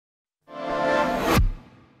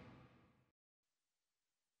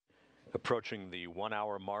Approaching the 1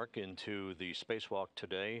 hour mark into the spacewalk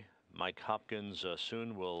today, Mike Hopkins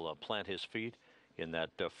soon will plant his feet in that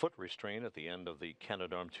foot restraint at the end of the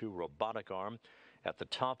Canadarm2 robotic arm. At the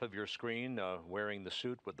top of your screen, wearing the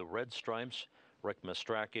suit with the red stripes, Rick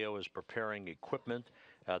Mastracchio is preparing equipment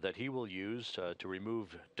that he will use to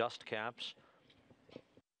remove dust caps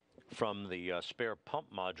from the spare pump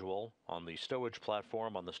module on the stowage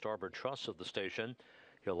platform on the starboard truss of the station.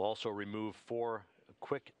 He'll also remove 4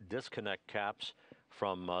 quick disconnect caps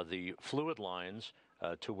from the fluid lines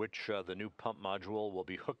to which the new pump module will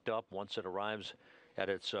be hooked up once it arrives at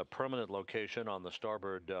its permanent location on the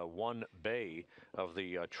starboard 1 bay of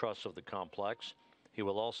the truss of the complex. He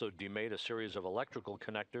will also demate a series of electrical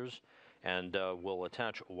connectors and will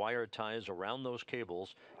attach wire ties around those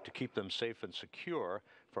cables to keep them safe and secure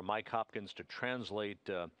for Mike Hopkins to translate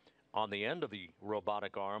on the end of the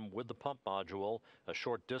robotic arm with the pump module a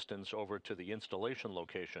short distance over to the installation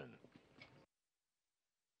location.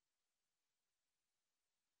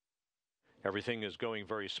 Everything is going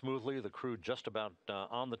very smoothly. The crew just about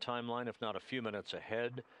on the timeline, if not a few minutes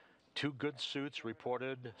ahead. 2 good suits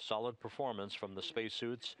reported, solid performance from the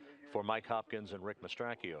spacesuits for Mike Hopkins and Rick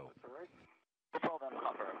Mastracchio.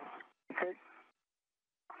 Okay.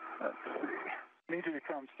 Need you to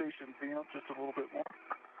come station Z up just a little bit more.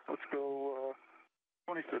 Let's go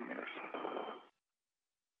 20 centimeters.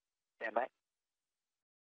 Stand by.